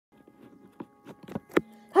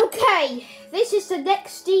Okay, this is the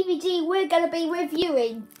next DVD we're going to be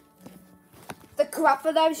reviewing. The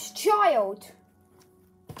Gruffalo's Child.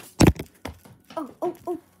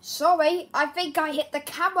 Oh, sorry, I think I hit the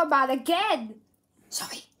cameraman again.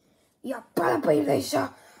 Sorry, you better be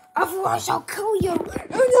Lisa, otherwise I'll kill you in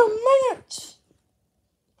a minute.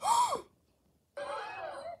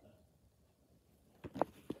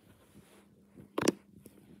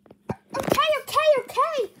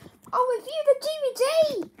 Okay, I'll review the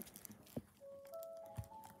DVD.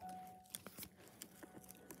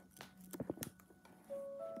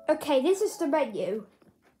 Okay, this is the menu.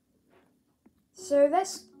 So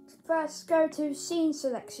let's first go to scene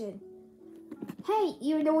selection. Hey,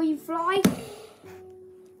 you know you fly?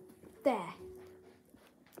 There.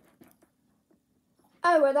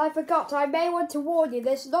 Oh, and I forgot, I may want to warn you,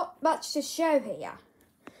 there's not much to show here.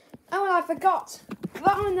 Oh, and I forgot.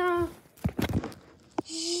 Lana.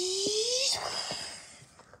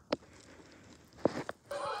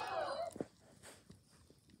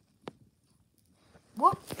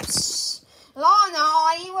 Whoops. Lana,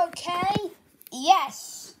 are you okay?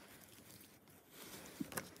 Yes.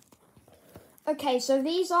 Okay, so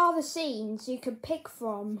these are the scenes you can pick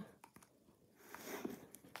from.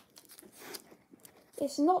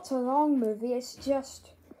 It's not a long movie, it's just,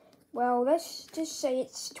 well, let's just say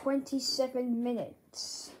it's 27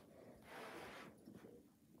 minutes.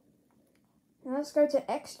 Now let's go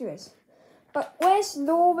to extras. But where's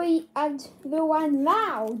Laurie and Luann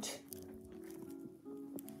Loud?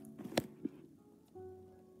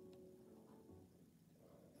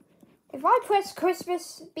 If I press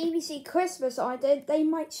Christmas, BBC Christmas on it, they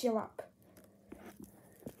might show up.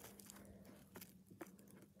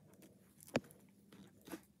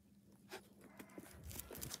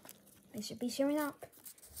 They should be showing up.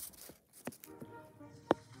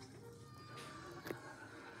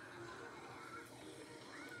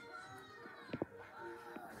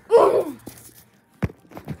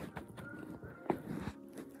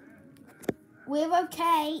 We're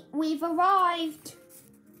okay. We've arrived.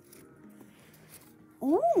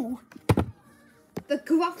 Ooh. The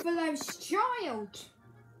Gruffalo's Child.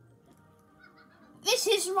 This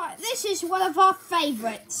is one of our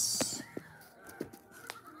favourites.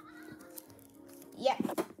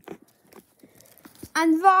 Yep.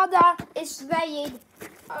 And Rada is lying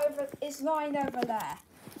over there.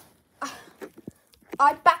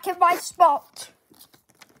 I'm back in my spot.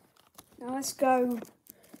 Now let's go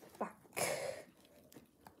back.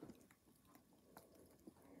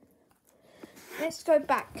 Let's go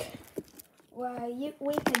back where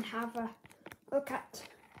we can have a look at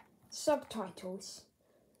subtitles.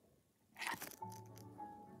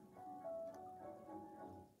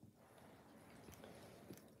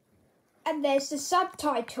 And there's the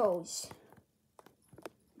subtitles.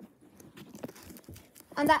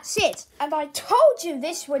 And that's it. And I told you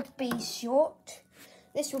this would be short.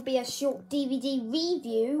 This will be a short DVD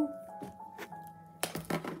review.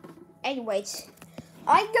 Anyways,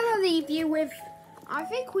 I'm going to leave you with, I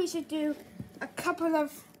think we should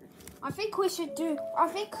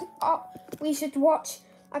watch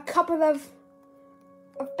a couple of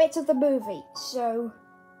bits of the movie. So,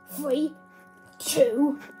 3,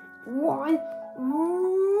 2, 1,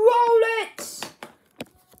 roll it!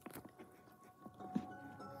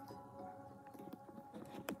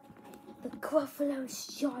 The Gruffalo's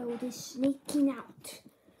Child is sneaking out.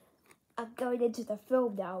 I'm going into the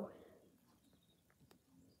film now.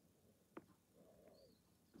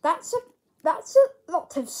 That's a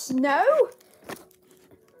lot of snow.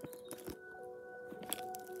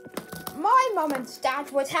 My mum and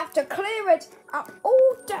dad would have to clear it up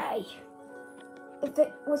all day if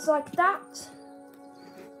it was like that.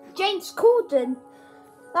 James Corden,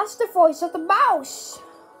 that's the voice of the mouse.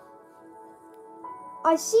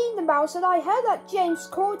 I seen the mouse and I heard that James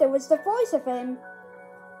Corden was the voice of him.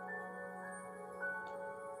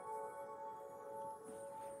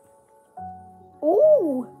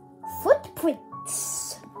 Ooh,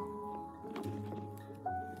 footprints.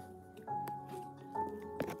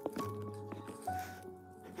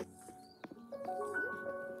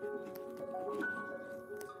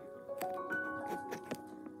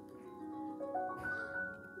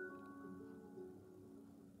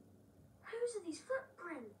 Whose are these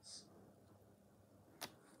footprints?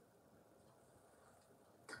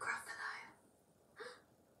 The Gruffalo.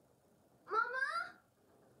 Mama?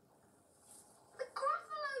 The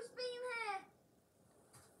Gruffalo's been here.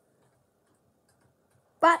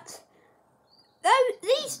 But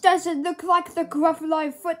these doesn't look like the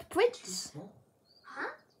Gruffalo footprints. Huh?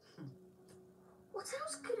 What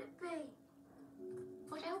else could it be?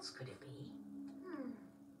 What else could it be?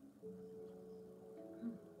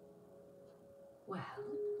 Well,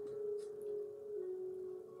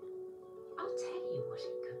 I'll tell you what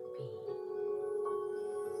it could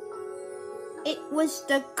be. It was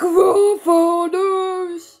the Gruffalo's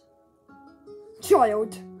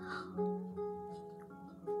child.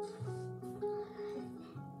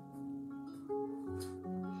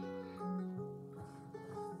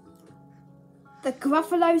 The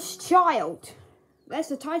Gruffalo's child. There's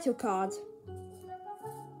the title card.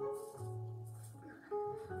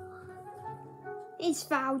 He's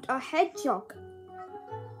found a hedgehog.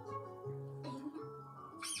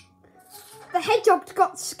 The hedgehog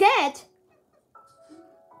got scared.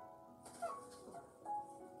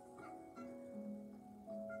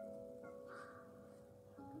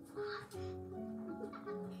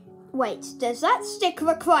 Wait, does that stick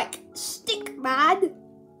look like Stickman?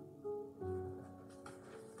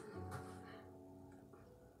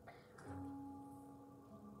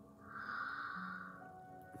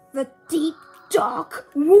 The deep, dark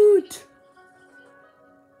wood.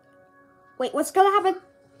 Wait, what's gonna happen?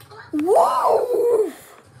 Whoa!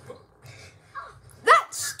 That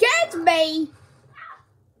scared me.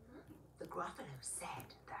 The Gruffalo said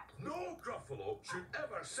that. No Gruffalo should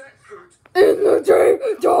ever set foot. In the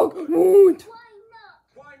deep, dark wood.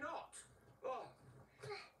 Why not? Oh,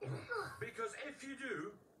 because if you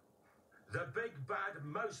do, the big bad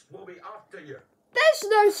mouse will be after you. There's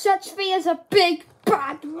no such thing as a big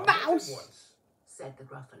bad I met him mouse. once. Said the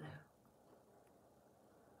Gruffalo.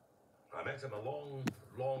 I met him a long,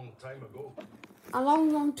 long time ago. A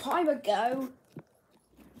long, long time ago.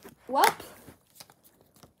 Well,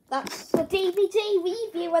 that's the DVD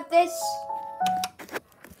review of this.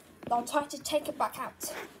 I'll try to take it back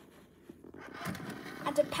out.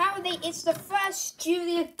 And apparently it's the first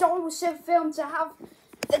Julia Donaldson film to have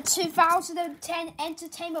the 2010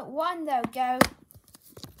 Entertainment One logo.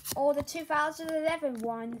 Or the 2011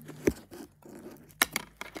 one.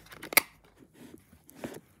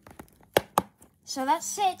 So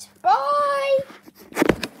that's it. Bye!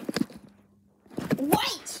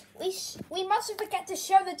 Wait! We mustn't forget to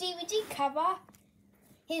show the DVD cover.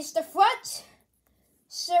 Here's the front.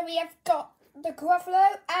 So we have got the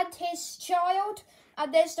Gruffalo and his child.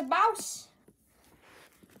 And there's the mouse.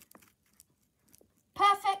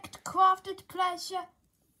 Perfect crafted pleasure.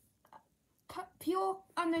 Pure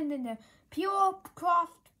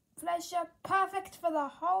craft pleasure. Perfect for the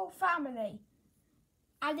whole family.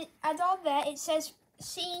 And on there it says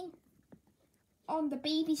seen on the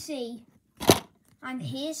BBC. And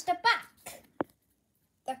here's the back.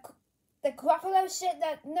 The Gruffalo said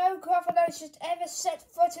that no Gruffalo should ever set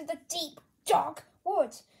foot in the deep, dark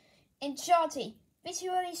woods. Enchanting,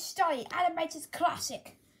 visually stunning, animated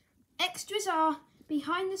classic. Extras are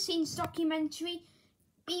behind the scenes documentary,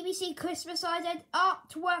 BBC Christmas ident,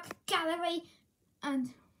 artwork gallery,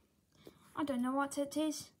 and I don't know what it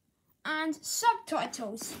is. And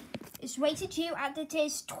subtitles. It's rated U and it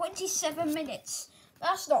is 27 minutes.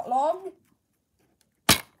 That's not long.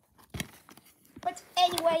 But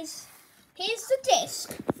anyways, here's the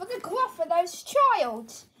disc for the Gruffalo's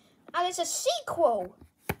child. And it's a sequel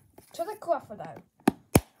to the Gruffalo.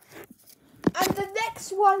 And the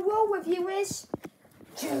next one we'll review is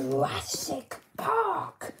Jurassic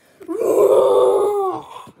Park.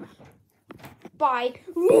 Bye.